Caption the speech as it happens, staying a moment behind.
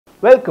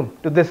Welcome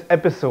to this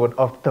episode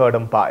of Third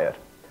Umpire.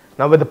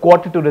 Now, with the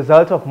Q2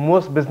 results of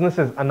most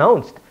businesses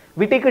announced,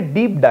 we take a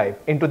deep dive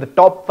into the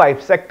top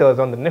 5 sectors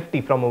on the Nifty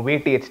from a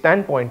weightage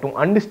standpoint to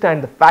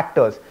understand the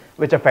factors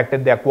which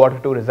affected their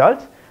Q2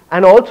 results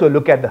and also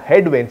look at the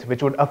headwinds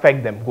which would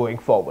affect them going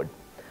forward.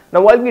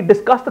 Now, while we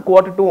discuss the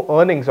Q2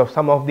 earnings of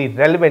some of the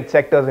relevant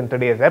sectors in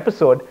today's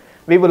episode,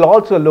 we will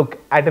also look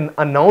at an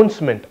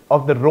announcement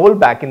of the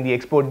rollback in the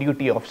export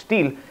duty of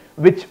steel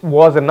which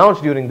was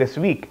announced during this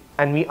week,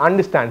 and we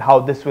understand how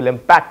this will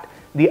impact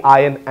the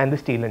iron and the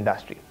steel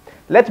industry.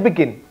 Let's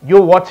begin.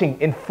 You're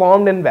watching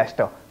Informed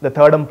Investor, the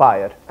Third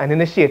Umpire, an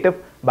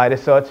initiative by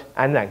Research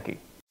and Ranking.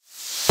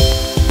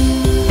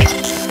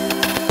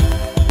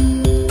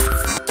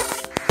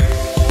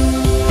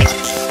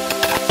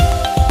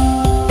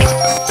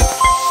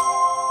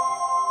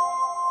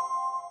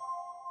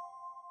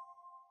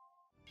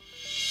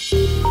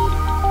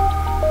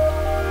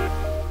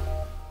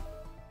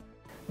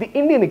 The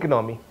Indian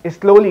economy is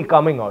slowly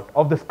coming out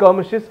of the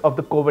skirmishes of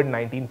the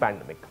COVID-19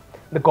 pandemic.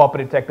 The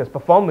corporate sector's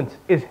performance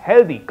is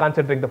healthy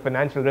considering the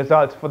financial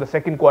results for the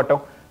second quarter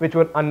which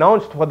were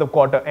announced for the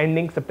quarter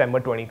ending September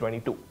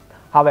 2022.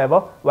 However,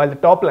 while the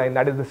top line,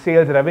 that is the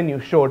sales revenue,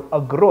 showed a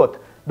growth,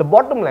 the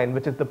bottom line,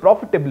 which is the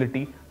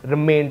profitability,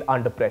 remained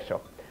under pressure.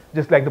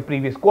 Just like the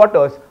previous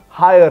quarters,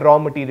 higher raw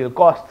material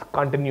costs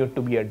continued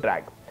to be a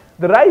drag.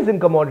 The rise in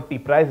commodity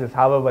prices,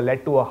 however,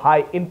 led to a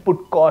high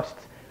input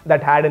costs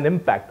that had an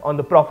impact on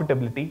the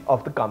profitability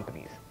of the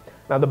companies.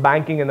 Now, the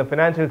banking and the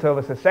financial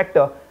services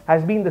sector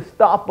has been the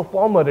star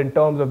performer in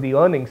terms of the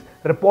earnings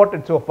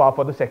reported so far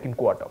for the second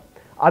quarter.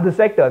 Other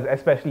sectors,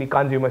 especially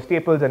consumer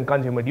staples and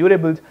consumer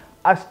durables,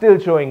 are still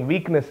showing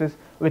weaknesses,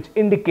 which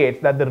indicates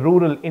that the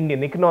rural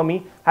Indian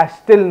economy has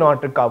still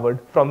not recovered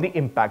from the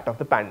impact of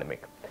the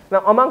pandemic.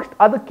 Now, amongst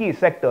other key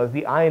sectors,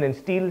 the iron and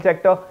steel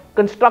sector,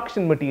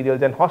 construction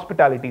materials and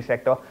hospitality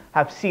sector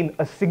have seen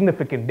a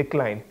significant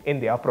decline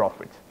in their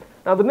profits.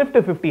 Now, the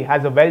Nifty 50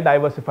 has a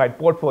well-diversified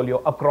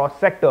portfolio across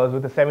sectors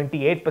with a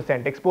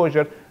 78%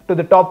 exposure to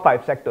the top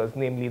 5 sectors,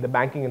 namely the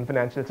banking and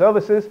financial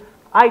services,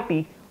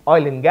 IT,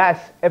 oil and gas,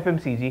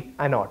 FMCG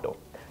and auto.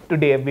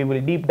 Today, we will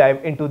deep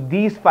dive into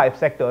these 5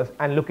 sectors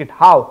and look at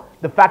how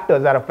the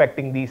factors are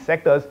affecting these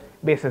sectors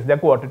basis their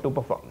Q2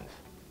 performance.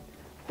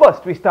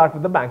 First, we start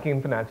with the banking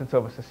and financial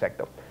services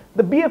sector.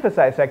 The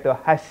BFSI sector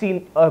has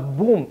seen a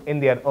boom in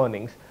their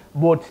earnings.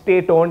 Both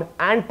state-owned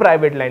and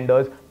private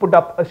lenders put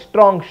up a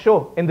strong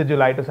show in the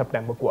July to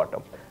September quarter.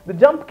 The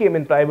jump came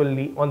in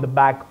primarily on the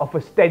back of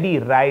a steady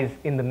rise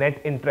in the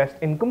net interest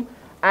income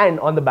and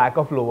on the back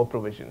of lower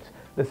provisions.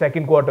 The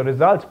second quarter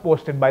results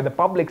posted by the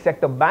public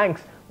sector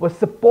banks were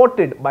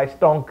supported by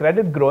strong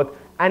credit growth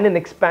and an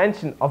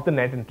expansion of the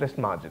net interest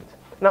margins.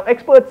 Now,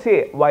 experts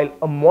say while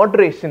a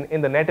moderation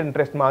in the net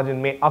interest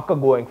margin may occur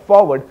going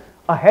forward,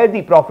 a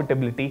healthy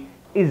profitability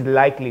is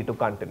likely to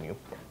continue.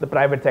 The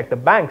private sector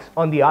banks,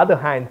 on the other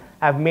hand,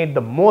 have made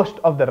the most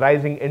of the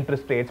rising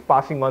interest rates,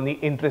 passing on the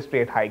interest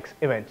rate hikes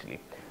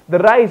eventually. The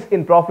rise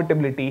in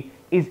profitability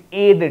is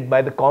aided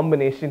by the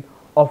combination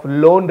of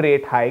loan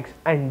rate hikes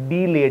and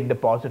delayed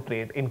deposit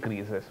rate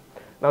increases.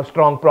 Now,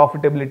 strong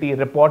profitability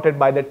reported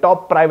by the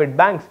top private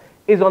banks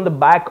is on the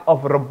back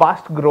of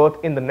robust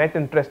growth in the net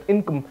interest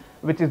income,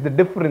 which is the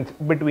difference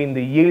between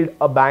the yield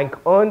a bank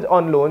earns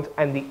on loans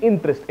and the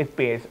interest it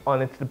pays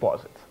on its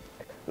deposits.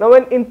 Now,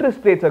 when interest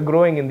rates are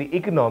growing in the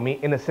economy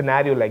in a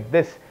scenario like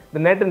this, the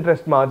net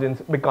interest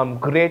margins become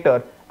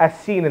greater as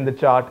seen in the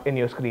chart in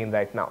your screen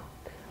right now.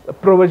 The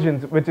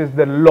provisions, which is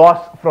the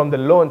loss from the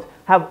loans,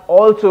 have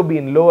also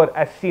been lower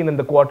as seen in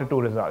the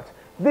Q2 results.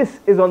 This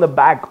is on the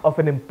back of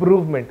an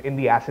improvement in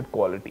the asset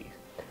qualities.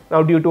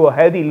 Now, due to a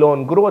healthy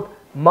loan growth,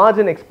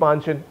 margin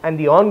expansion and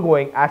the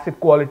ongoing asset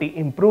quality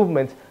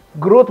improvements,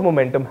 growth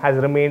momentum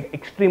has remained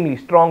extremely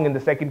strong in the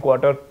second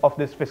quarter of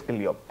this fiscal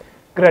year.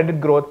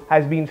 Credit growth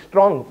has been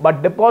strong,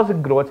 but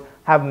deposit growth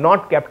have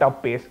not kept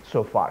up pace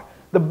so far.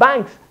 The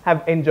banks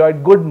have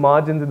enjoyed good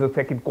margins in the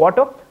second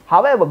quarter.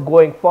 However,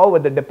 going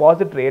forward, the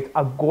deposit rates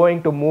are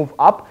going to move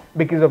up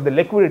because of the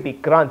liquidity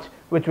crunch,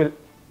 which will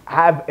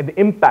have an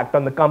impact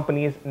on the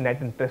company's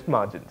net interest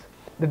margins.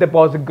 The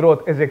deposit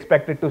growth is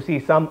expected to see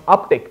some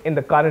uptick in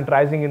the current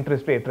rising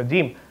interest rate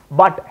regime,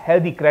 but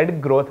healthy credit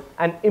growth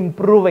and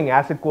improving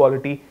asset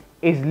quality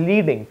is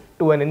leading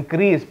to an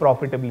increased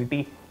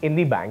profitability in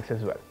the banks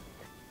as well.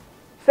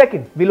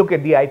 Second, we look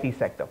at the IT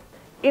sector.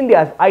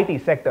 India's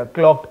IT sector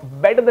clocked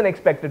better than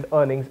expected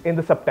earnings in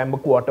the September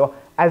quarter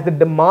as the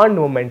demand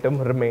momentum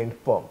remained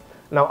firm.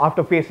 Now,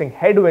 after facing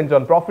headwinds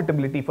on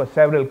profitability for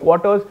several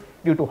quarters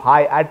due to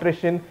high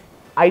attrition,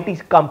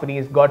 IT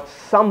companies got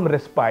some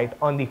respite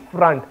on the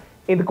front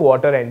in the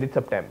quarter ended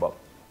September.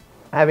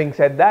 Having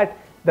said that,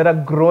 there are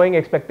growing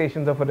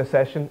expectations of a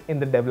recession in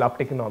the developed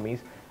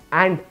economies,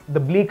 and the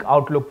bleak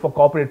outlook for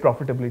corporate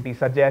profitability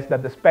suggests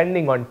that the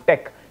spending on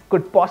tech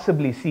could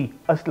possibly see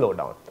a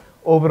slowdown.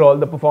 Overall,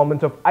 the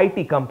performance of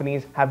IT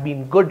companies have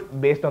been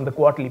good based on the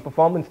quarterly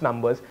performance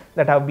numbers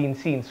that have been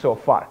seen so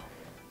far.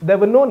 There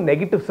were no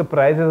negative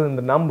surprises in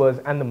the numbers,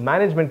 and the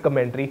management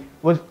commentary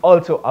was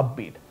also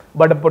upbeat.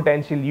 but a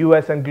potential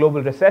US and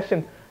global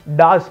recession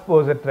does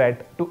pose a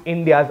threat to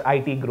India's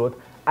IT growth,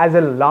 as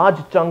a large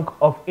chunk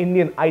of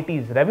Indian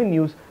IT's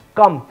revenues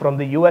come from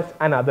the US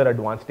and other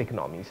advanced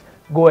economies.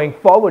 Going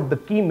forward, the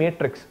key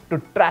metrics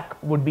to track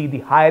would be the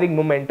hiring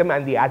momentum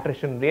and the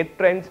attrition rate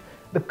trends,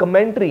 the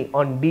commentary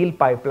on deal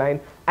pipeline,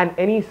 and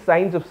any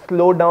signs of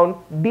slowdown,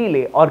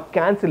 delay, or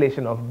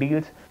cancellation of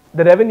deals,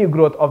 the revenue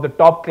growth of the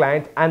top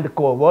clients and the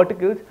core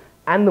verticals,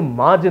 and the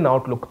margin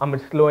outlook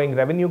amid slowing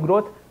revenue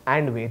growth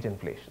and wage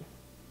inflation.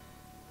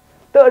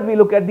 Third, we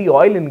look at the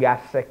oil and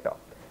gas sector.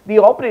 The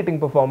operating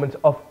performance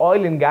of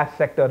oil and gas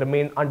sector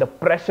remained under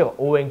pressure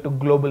owing to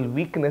global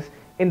weakness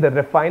in the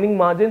refining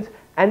margins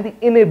and the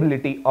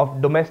inability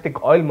of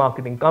domestic oil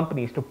marketing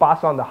companies to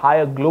pass on the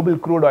higher global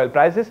crude oil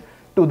prices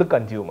to the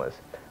consumers.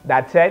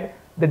 That said,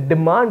 the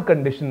demand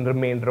condition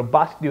remained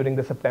robust during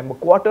the September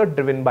quarter,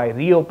 driven by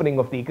reopening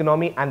of the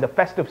economy and the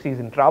festive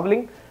season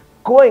traveling.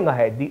 Going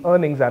ahead, the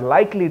earnings are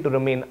likely to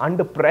remain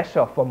under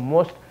pressure for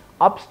most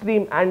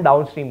upstream and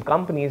downstream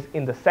companies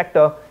in the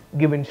sector,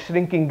 given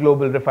shrinking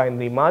global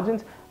refinery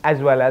margins as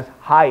well as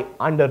high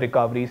under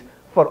recoveries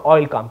for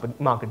oil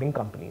marketing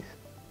companies.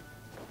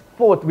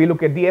 Fourth, we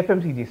look at the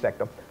FMCG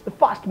sector. The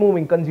fast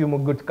moving consumer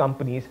goods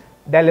companies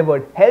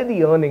delivered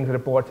healthy earnings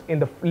reports in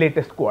the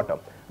latest quarter,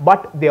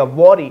 but they are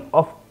wary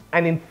of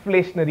an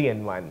inflationary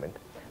environment.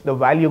 The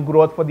value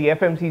growth for the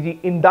FMCG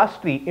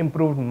industry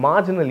improved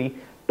marginally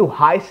to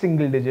high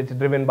single digits,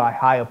 driven by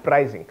higher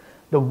pricing.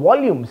 The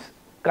volumes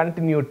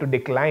continued to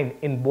decline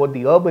in both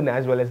the urban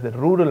as well as the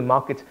rural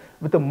markets,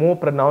 with a more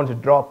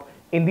pronounced drop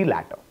in the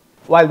latter.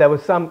 While there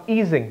was some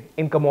easing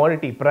in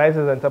commodity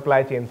prices and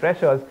supply chain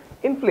pressures,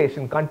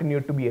 inflation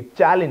continued to be a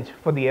challenge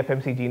for the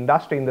FMCG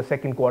industry in the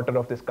second quarter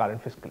of this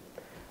current fiscal.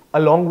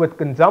 Along with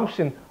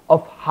consumption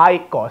of high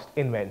cost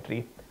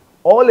inventory,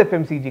 all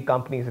FMCG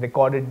companies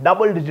recorded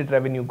double-digit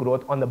revenue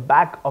growth on the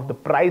back of the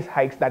price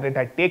hikes that it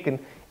had taken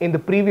in the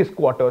previous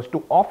quarters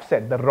to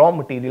offset the raw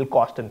material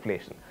cost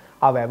inflation.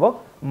 However,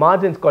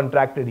 margins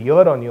contracted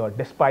year on year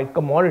despite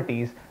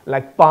commodities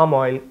like palm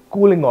oil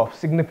cooling off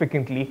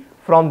significantly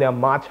from their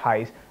March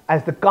highs,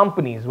 as the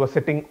companies were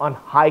sitting on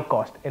high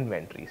cost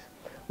inventories.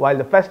 While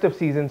the festive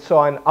season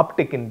saw an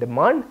uptick in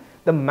demand,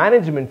 the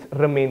managements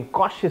remain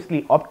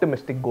cautiously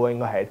optimistic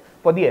going ahead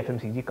for the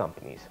FMCG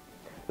companies.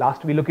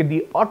 Last, we look at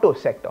the auto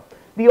sector.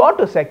 The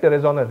auto sector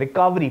is on a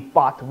recovery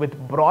path with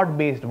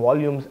broad-based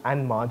volumes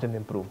and margin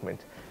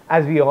improvements.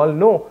 As we all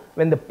know,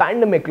 when the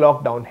pandemic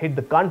lockdown hit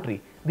the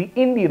country, the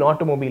Indian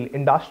automobile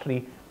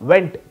industry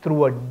went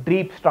through a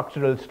deep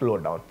structural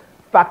slowdown.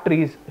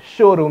 Factories,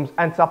 showrooms,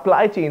 and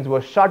supply chains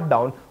were shut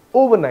down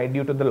overnight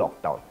due to the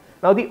lockdown.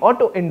 Now, the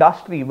auto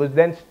industry was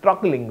then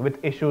struggling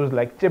with issues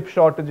like chip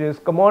shortages,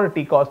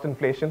 commodity cost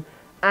inflation,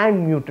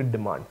 and muted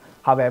demand.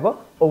 However,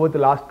 over the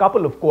last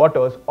couple of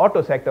quarters,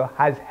 auto sector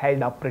has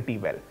held up pretty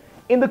well.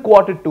 In the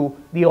quarter two,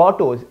 the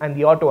autos and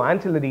the auto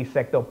ancillary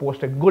sector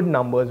posted good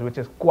numbers, which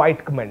is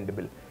quite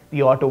commendable.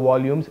 The auto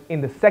volumes in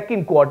the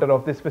second quarter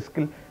of this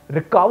fiscal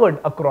recovered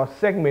across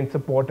segments,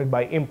 supported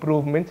by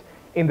improvements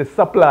in the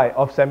supply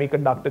of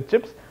semiconductor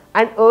chips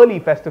and early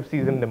festive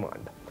season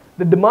demand.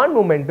 The demand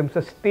momentum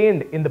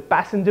sustained in the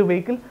passenger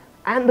vehicle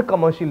and the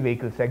commercial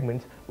vehicle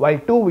segments, while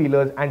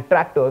two-wheelers and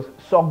tractors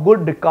saw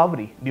good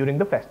recovery during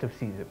the festive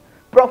season.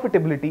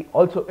 Profitability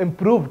also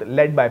improved,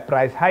 led by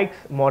price hikes,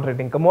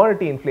 moderating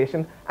commodity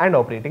inflation, and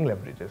operating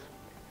leverages.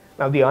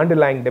 Now, the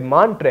underlying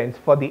demand trends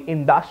for the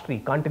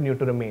industry continue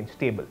to remain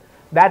stable.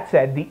 That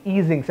said, the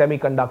easing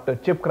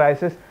semiconductor chip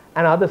crisis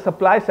and other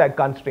supply-side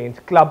constraints,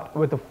 clubbed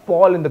with a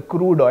fall in the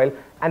crude oil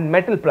and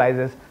metal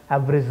prices,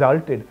 have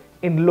resulted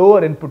in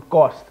lower input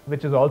costs,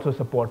 which is also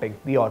supporting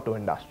the auto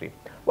industry.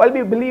 While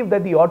we believe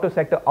that the auto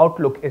sector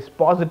outlook is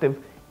positive,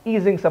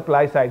 easing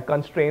supply-side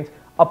constraints,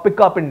 a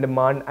pickup in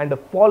demand, and a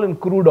fall in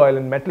crude oil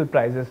and metal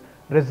prices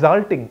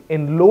resulting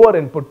in lower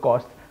input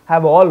costs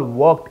have all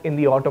worked in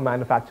the auto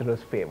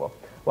manufacturers' favor.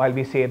 While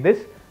we say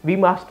this, we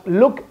must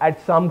look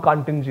at some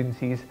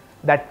contingencies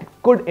that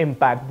could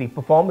impact the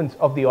performance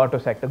of the auto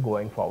sector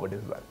going forward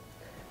as well.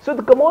 So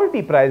the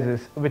commodity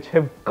prices, which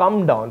have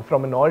come down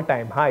from an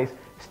all-time highs,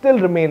 still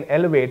remain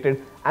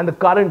elevated, and the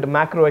current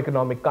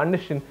macroeconomic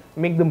condition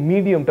make the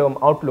medium-term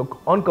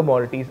outlook on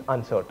commodities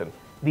uncertain.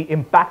 The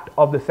impact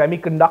of the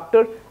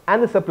semiconductor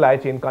and the supply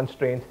chain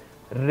constraints,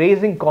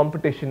 raising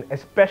competition,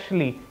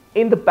 especially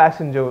in the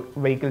passenger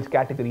vehicles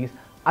categories,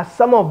 are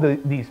some of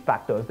these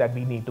factors that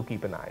we need to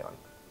keep an eye on.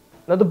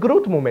 Now, the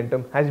growth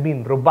momentum has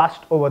been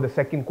robust over the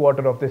second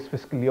quarter of this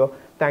fiscal year,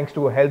 thanks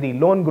to a healthy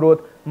loan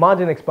growth,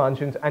 margin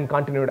expansions, and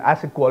continued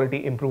asset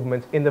quality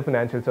improvements in the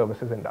financial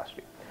services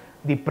industry.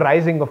 The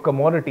pricing of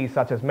commodities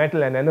such as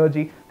metal and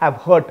energy have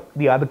hurt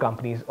the other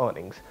companies'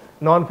 earnings.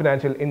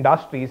 Non-financial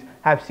industries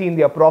have seen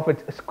their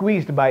profits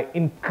squeezed by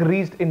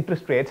increased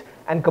interest rates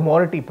and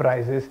commodity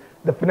prices.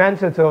 The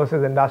financial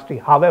services industry,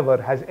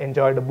 however, has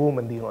enjoyed a boom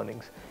in the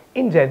earnings.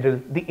 In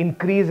general, the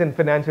increase in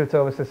financial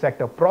services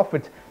sector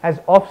profits has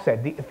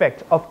offset the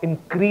effects of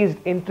increased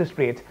interest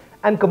rates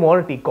and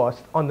commodity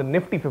costs on the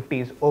Nifty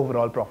 50's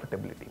overall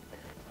profitability.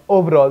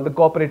 Overall, the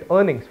corporate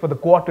earnings for the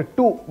quarter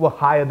 2 were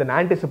higher than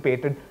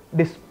anticipated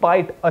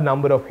despite a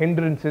number of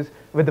hindrances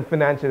with the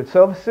financial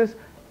services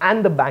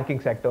and the banking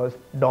sectors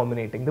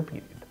dominating the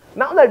period.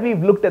 Now that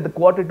we've looked at the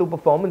quarter 2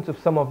 performance of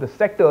some of the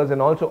sectors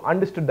and also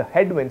understood the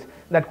headwinds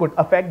that could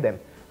affect them,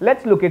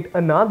 let's look at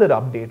another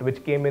update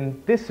which came in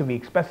this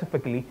week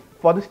specifically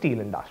for the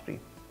steel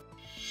industry.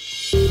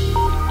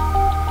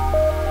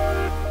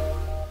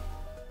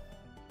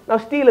 Now,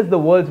 steel is the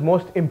world's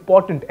most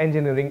important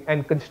engineering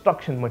and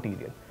construction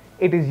material.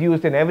 It is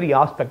used in every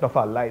aspect of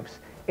our lives,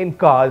 in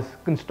cars,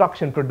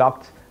 construction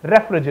products,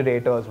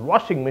 refrigerators,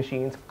 washing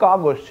machines,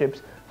 cargo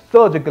ships,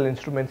 surgical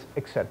instruments,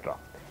 etc.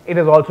 It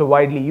is also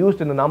widely used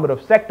in a number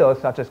of sectors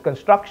such as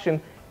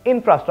construction,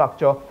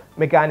 infrastructure,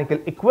 mechanical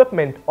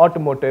equipment,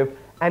 automotive,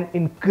 and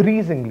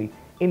increasingly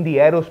in the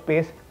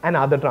aerospace and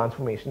other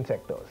transformation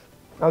sectors.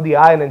 Now, the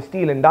iron and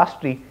steel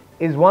industry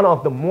is one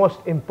of the most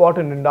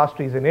important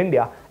industries in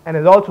India and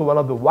is also one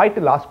of the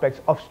vital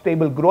aspects of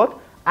stable growth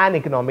and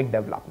economic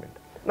development.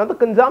 Now, the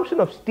consumption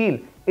of steel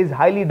is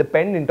highly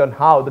dependent on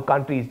how the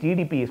country's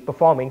GDP is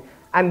performing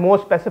and more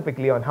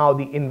specifically on how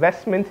the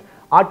investments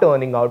are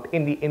turning out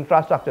in the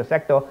infrastructure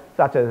sector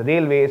such as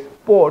railways,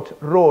 ports,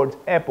 roads,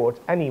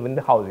 airports, and even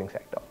the housing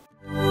sector.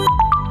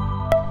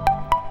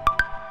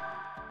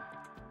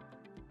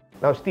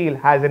 Now, steel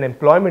has an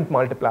employment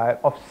multiplier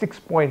of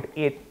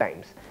 6.8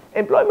 times.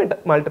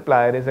 Employment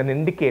multiplier is an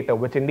indicator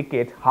which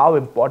indicates how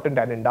important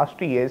an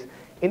industry is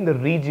in the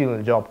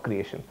regional job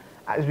creation.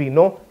 As we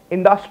know,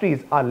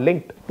 industries are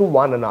linked to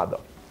one another.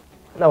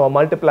 Now, a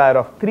multiplier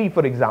of 3,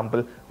 for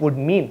example, would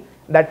mean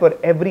that for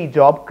every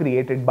job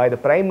created by the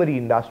primary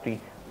industry,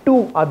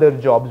 2 other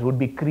jobs would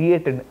be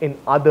created in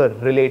other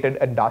related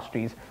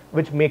industries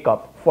which make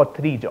up for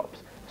 3 jobs.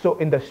 So,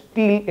 in the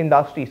steel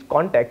industry's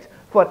context,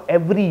 for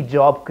every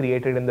job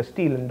created in the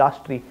steel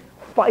industry,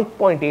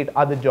 5.8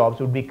 other jobs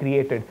would be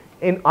created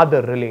in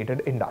other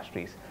related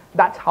industries.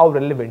 That's how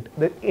relevant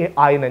the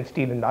iron and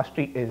steel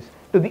industry is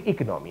to the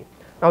economy.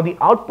 Now, the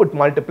output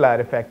multiplier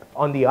effect,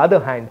 on the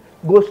other hand,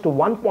 goes to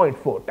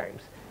 1.4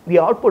 times. The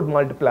output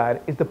multiplier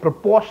is the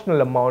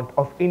proportional amount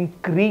of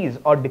increase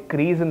or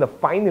decrease in the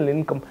final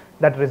income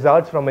that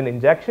results from an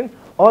injection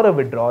or a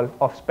withdrawal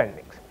of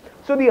spendings.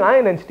 So, the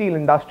iron and steel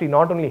industry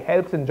not only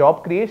helps in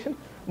job creation,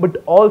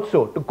 but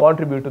also to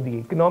contribute to the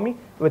economy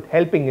with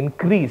helping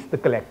increase the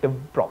collective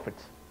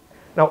profits.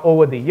 Now,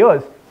 over the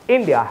years,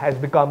 India has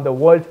become the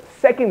world's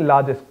second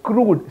largest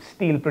crude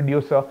steel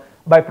producer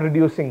by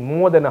producing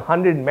more than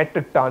 100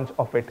 metric tons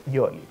of it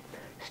yearly.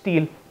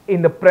 Steel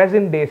in the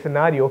present day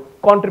scenario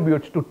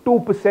contributes to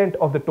 2%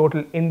 of the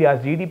total India's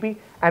GDP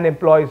and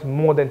employs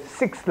more than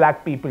 6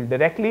 lakh people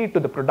directly to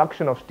the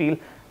production of steel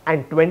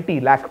and 20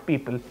 lakh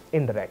people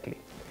indirectly.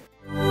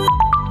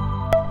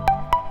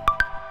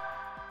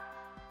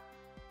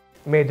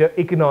 Major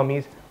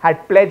economies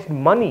had pledged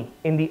money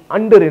in the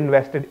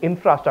underinvested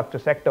infrastructure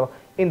sector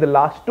in the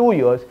last 2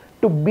 years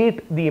to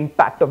beat the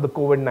impact of the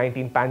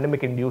COVID-19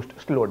 pandemic-induced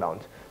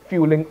slowdowns,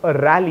 fueling a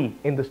rally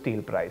in the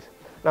steel price.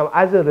 Now,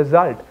 as a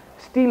result,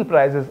 steel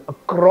prices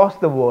across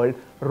the world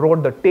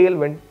rode the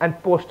tailwind and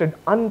posted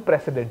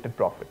unprecedented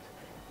profits.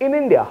 In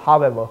India,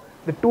 however,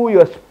 the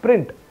 2-year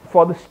sprint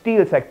for the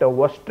steel sector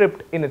was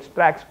stripped in its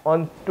tracks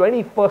on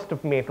 21st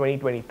of May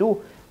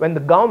 2022 when the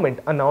government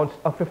announced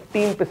a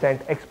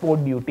 15%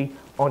 export duty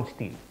on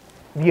steel.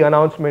 The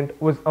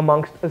announcement was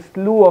amongst a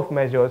slew of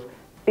measures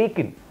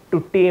taken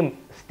to tame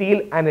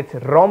steel and its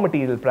raw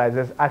material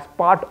prices as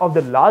part of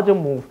the larger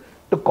move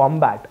to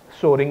combat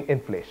soaring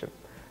inflation.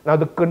 Now,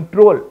 the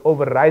control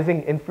over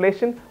rising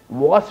inflation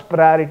was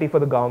priority for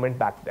the government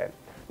back then.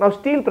 Now,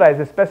 steel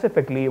prices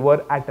specifically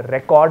were at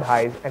record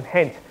highs, and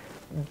hence,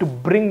 to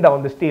bring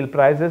down the steel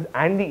prices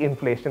and the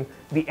inflation,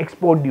 the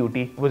export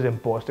duty was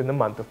imposed in the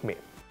month of May.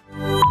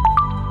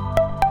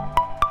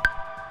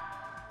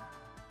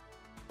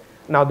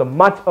 Now, the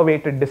much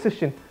awaited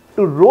decision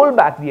to roll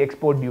back the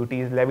export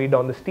duties levied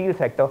on the steel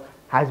sector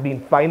has been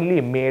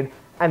finally made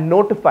and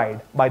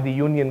notified by the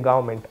Union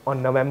government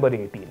on November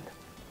 18th.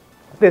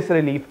 This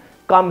relief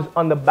comes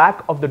on the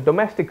back of the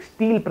domestic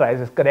steel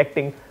prices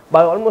correcting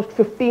by almost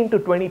 15 to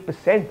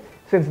 20%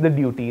 since the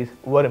duties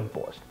were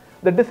imposed.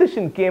 The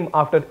decision came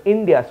after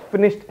India's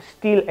finished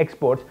steel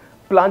exports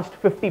plunged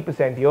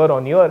 50% year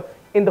on year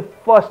in the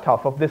first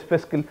half of this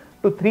fiscal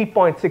to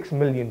 3.6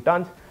 million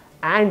tons,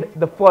 and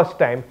the first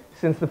time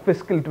since the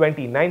fiscal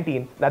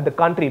 2019 that the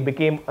country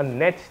became a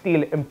net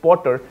steel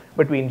importer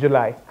between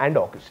July and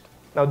August.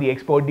 Now, the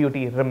export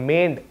duty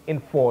remained in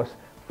force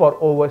for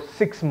over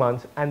 6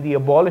 months, and the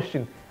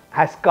abolition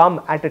has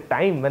come at a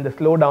time when the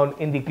slowdown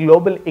in the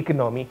global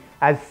economy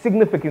has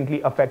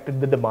significantly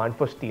affected the demand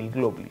for steel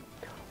globally.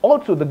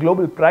 Also, the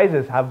global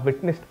prices have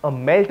witnessed a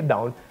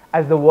meltdown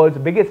as the world's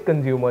biggest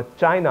consumer,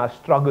 China,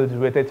 struggles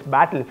with its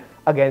battle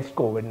against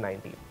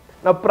COVID-19.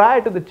 Now,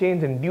 prior to the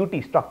change in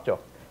duty structure,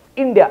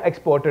 India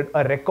exported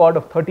a record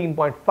of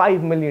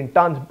 13.5 million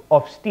tons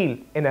of steel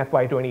in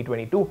FY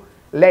 2022,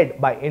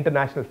 led by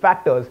international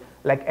factors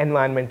like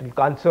environmental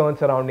concerns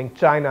surrounding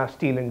China's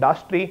steel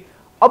industry,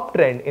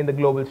 uptrend in the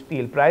global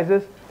steel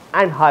prices,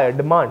 and higher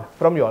demand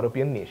from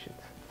European nations.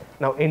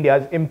 Now,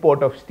 India's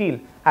import of steel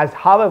has,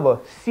 however,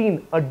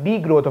 seen a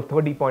degrowth of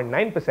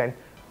 30.9%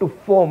 to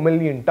 4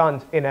 million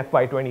tons in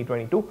FY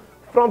 2022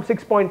 from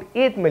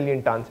 6.8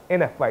 million tons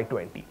in FY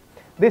 20.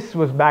 This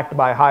was backed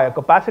by higher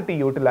capacity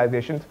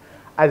utilizations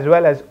as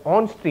well as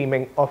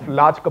on-streaming of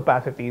large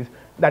capacities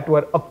that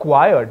were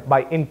acquired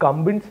by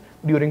incumbents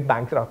during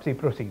bankruptcy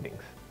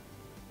proceedings.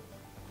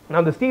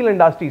 Now, the steel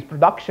industry's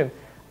production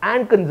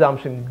and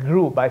consumption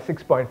grew by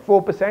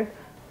 6.4%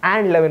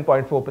 and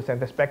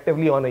 11.4%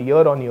 respectively on a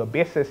year-on-year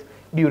basis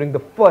during the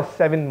first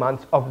 7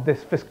 months of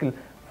this fiscal,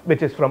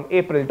 which is from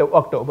April to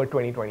October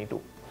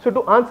 2022. So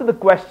to answer the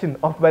question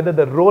of whether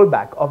the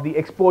rollback of the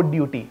export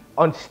duty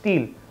on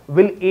steel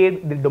will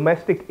aid the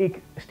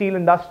domestic steel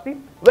industry,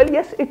 well,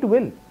 yes, it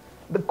will.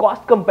 The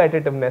cost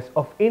competitiveness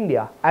of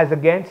India as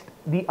against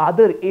the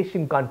other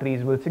Asian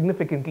countries will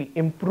significantly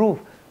improve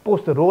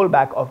post the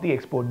rollback of the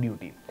export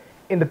duty.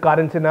 In the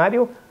current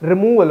scenario,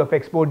 removal of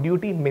export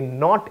duty may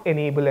not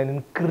enable an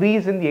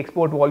increase in the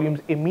export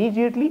volumes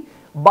immediately,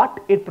 but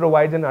it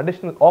provides an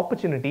additional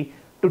opportunity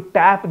to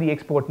tap the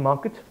export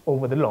markets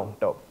over the long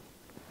term.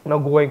 Now,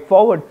 going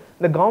forward,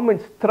 the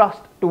government's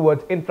thrust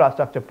towards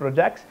infrastructure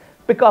projects,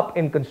 pickup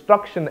in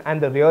construction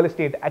and the real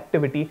estate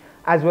activity,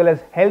 as well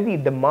as healthy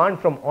demand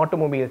from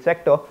automobile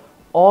sector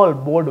all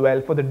bode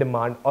well for the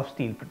demand of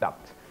steel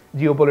products.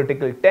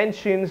 Geopolitical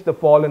tensions, the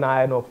fall in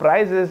iron ore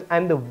prices,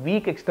 and the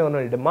weak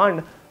external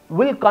demand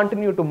will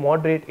continue to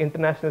moderate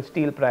international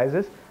steel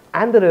prices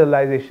and the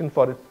realization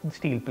for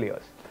steel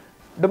players.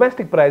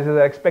 Domestic prices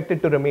are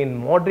expected to remain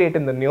moderate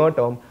in the near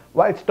term,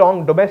 while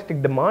strong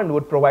domestic demand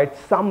would provide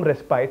some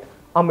respite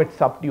amid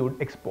subdued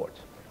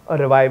exports. A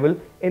revival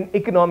in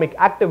economic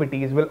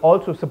activities will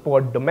also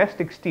support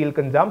domestic steel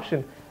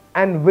consumption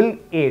and will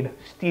aid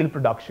steel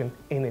production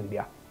in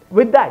India.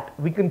 With that,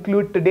 we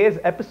conclude today's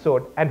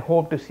episode and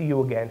hope to see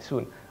you again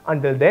soon.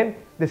 Until then,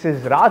 this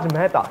is Raj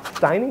Mehta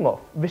signing off,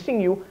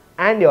 wishing you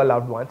and your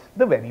loved ones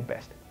the very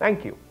best.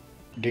 Thank you.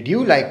 Did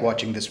you like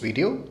watching this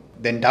video?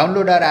 Then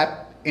download our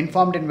app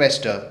Informed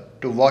Investor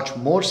to watch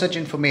more such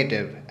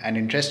informative and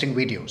interesting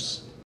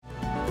videos.